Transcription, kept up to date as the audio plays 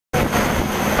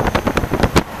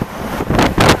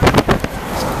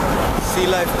Sea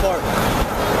Life Park.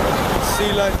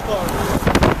 Sea Life Park.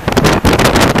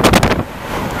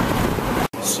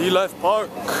 Sea Life Park.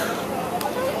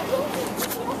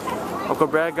 Uncle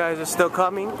Brad guys are still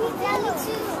coming.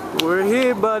 We're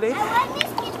here, buddy.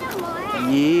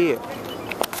 Yeah.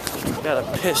 Gotta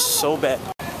piss so bad.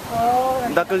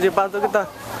 Dakal jepato kita.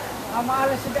 I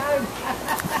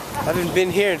haven't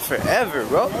been here in forever,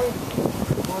 bro.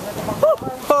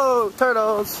 Oh,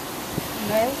 turtles.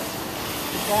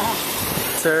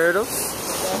 Turtles.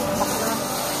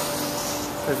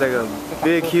 There's like a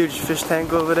big, huge fish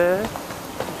tank over there.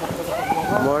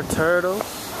 More turtles.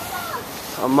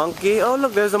 A monkey. Oh,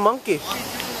 look, there's a monkey.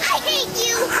 I hate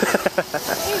you.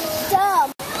 You're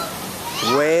dumb.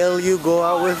 Whale, you go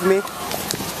out with me?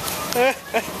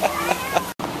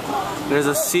 There's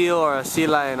a seal or a sea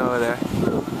lion over there.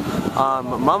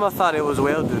 Mama thought it was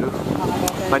whale doo-doo.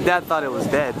 My dad thought it was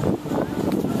dead.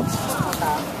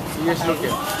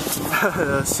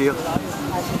 The seal.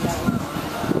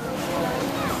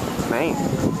 Man,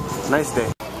 nice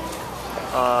day.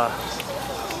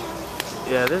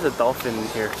 Yeah, there's a dolphin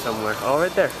here somewhere. Oh,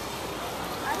 right there.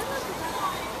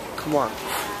 Come on.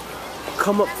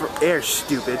 Come up for air,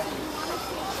 stupid.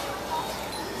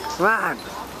 Come on.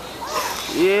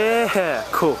 Yeah.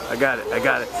 Cool. I got it. I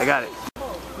got it. I got it.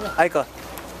 Aika,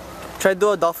 try to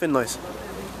do a dolphin noise.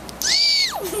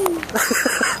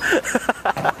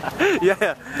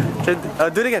 Yeah. Try,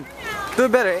 do it again. Do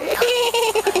it better.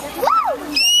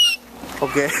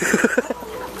 Okay.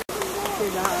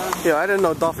 Yeah, I didn't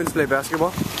know dolphins play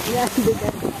basketball. Yeah, they did.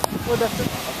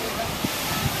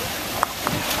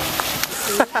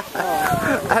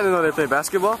 I didn't know they play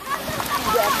basketball.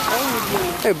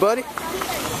 Hey, buddy.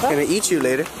 Gonna eat you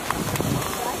later.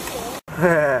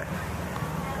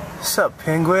 What's up,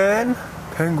 penguin?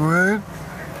 Penguin?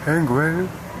 Penguin?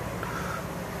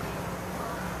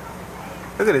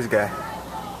 Look at this guy.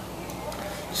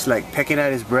 Just like pecking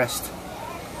at his breast.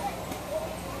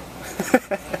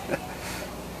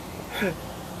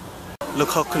 Look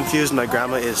how confused my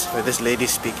grandma is with this lady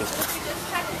speaking.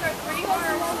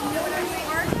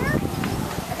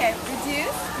 Okay,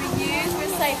 reduce, reuse,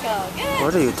 recycle. Good.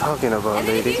 What are you talking about, and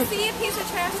then lady? if you see a piece of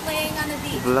trash laying on the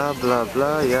beach, Blah blah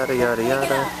blah, yada yada pick it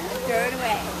yada. up, throw it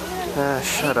away.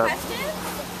 Shut Any up. questions?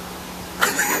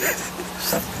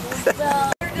 So,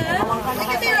 we're good. We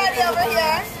can be ready over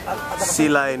here. Sea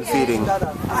lion feeding.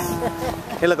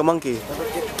 Hey, look, a monkey.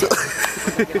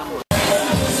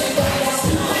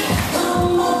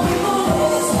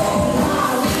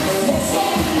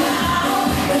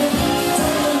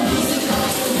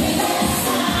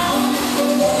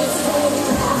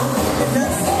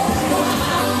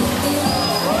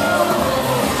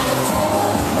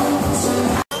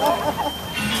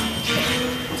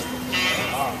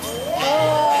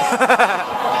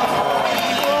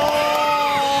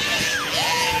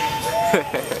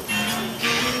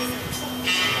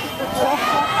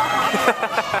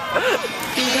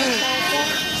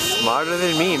 Smarter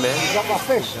than me, man. You got my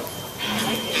fish.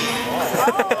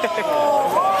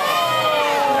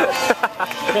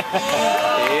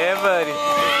 Yeah, buddy.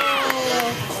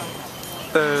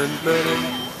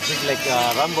 It's like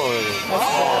Rambo.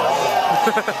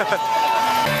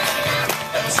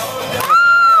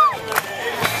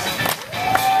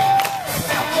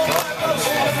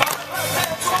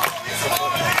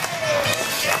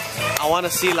 I want a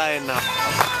sea lion now.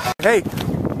 Hey!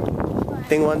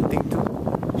 Thing one, thing two.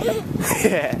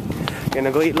 Yeah.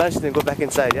 Gonna go eat lunch, then go back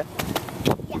inside, yeah?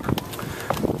 Yeah.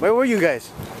 Where were you guys?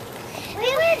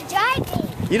 We were driving.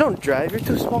 You don't drive, you're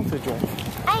too small to drive.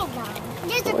 I know.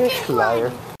 There's a Oh, big liar.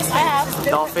 one. I have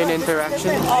Dolphin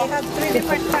interaction. I have 3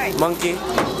 different types. Monkey.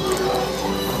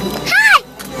 Hi!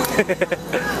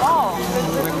 Oh.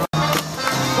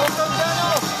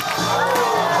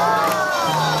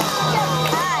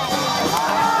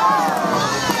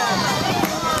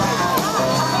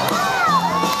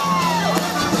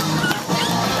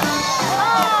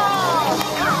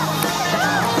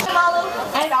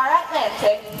 And our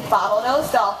Atlantic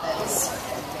bottlenose dolphins.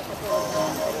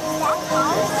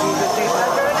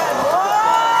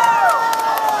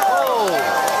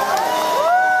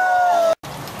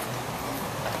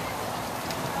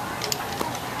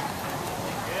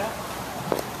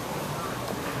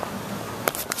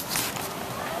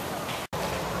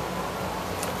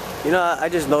 You know, I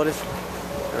just noticed,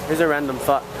 here's a random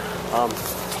thought.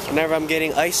 Whenever I'm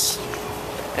getting ice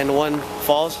and one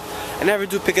falls, I never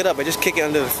do pick it up, I just kick it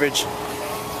under the fridge.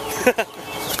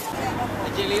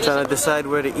 Trying to decide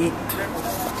where to eat.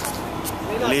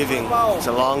 Leaving. It's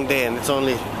a long day and it's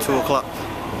only 2 o'clock.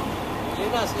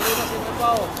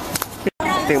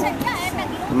 I think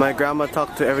my grandma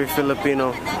talked to every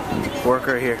Filipino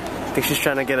worker here. I think she's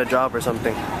trying to get a job or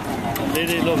something.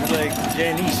 Lily looks like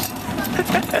Janice.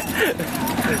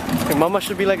 Mama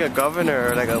should be like a governor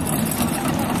or like a...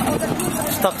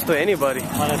 Just talks to anybody.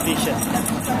 Politician.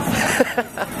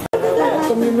 How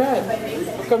come you mad?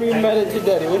 How come you mad at your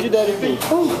daddy? What'd your daddy do?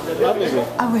 Oh, baby.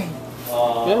 Away.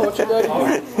 Yeah, what's your daddy do?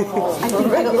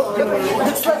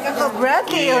 Looks like Uncle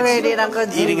Bradley already, Uncle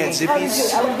Jimmy. Eating at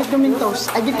Zippy's. I will give you Mentos.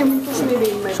 I give you Mentos maybe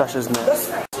in my... Sasha's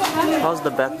next. How's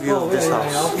the back view of this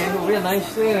house? Okay, real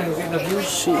nice there. Look at the view.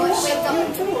 Jeez.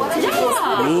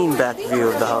 Mean back view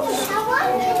of the house.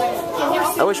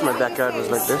 I wish my backyard was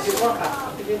like this.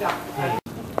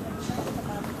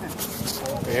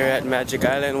 We're here at Magic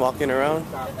Island walking around.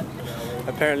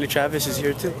 Apparently Travis is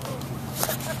here too.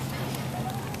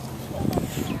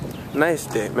 Nice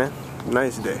day, man.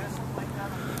 Nice day.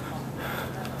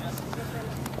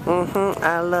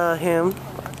 I love him.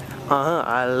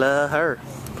 I love her.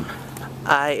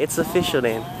 It's official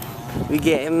then. We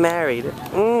getting married.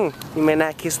 You may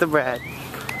not kiss the bride.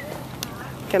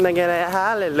 Can I get a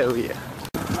hallelujah?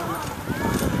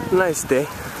 Nice day.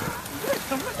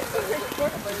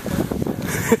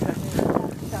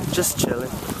 Just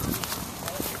chilling.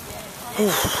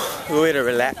 A way to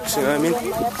relax, you know what I mean?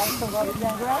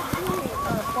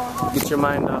 Get your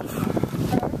mind off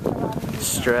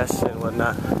stress and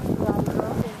whatnot.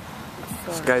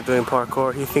 This guy doing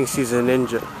parkour, he thinks he's a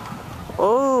ninja.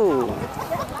 Oh,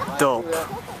 dope.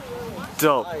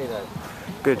 Dope.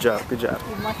 Good job, good job.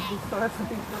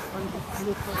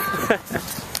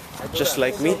 Just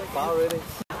like me.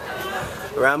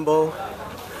 Rambo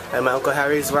and my Uncle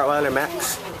Harry's Rottweiler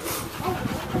Max.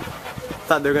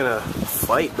 Thought they were gonna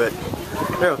fight, but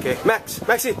they're okay.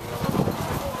 Maxie!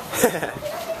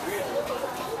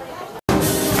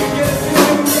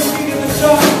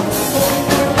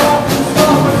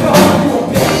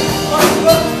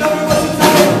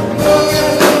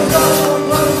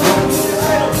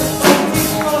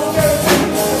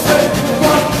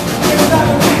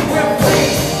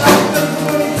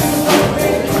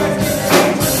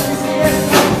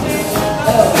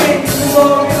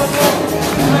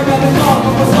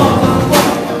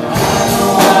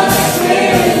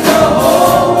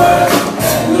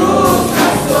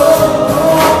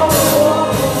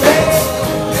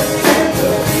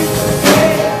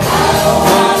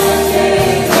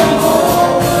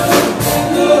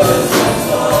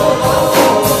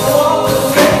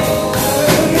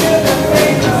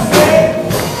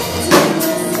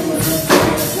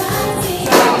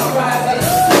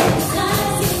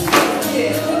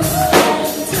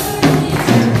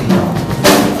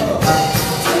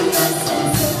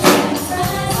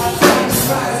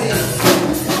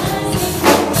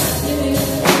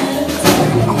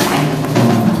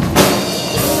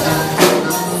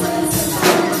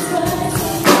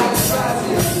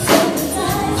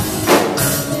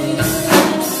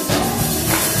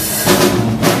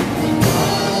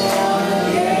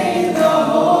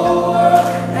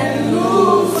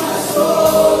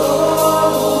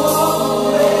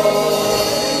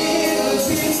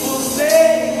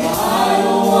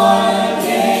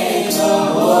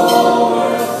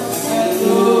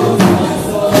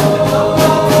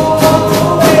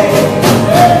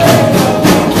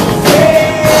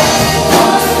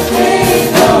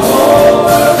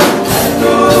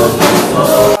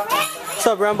 What's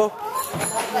up, Rambo?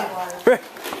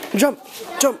 Jump!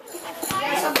 Jump!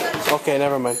 Okay,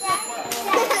 never mind.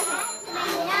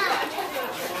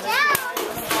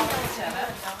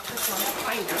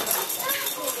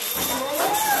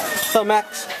 What's up,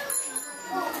 Max?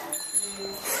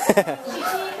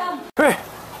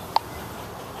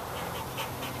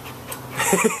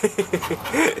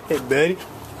 Hey, buddy.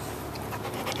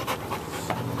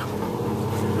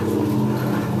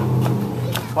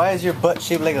 Why is your butt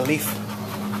shaped like a leaf?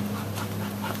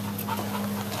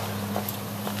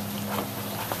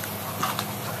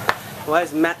 Why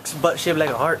is Max's butt shaped like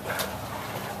a heart?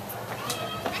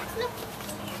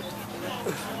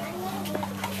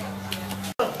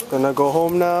 Gonna go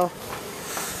home now.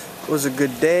 It was a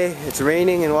good day. It's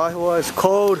raining in Waiwa. It's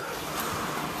cold.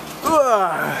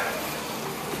 Ugh.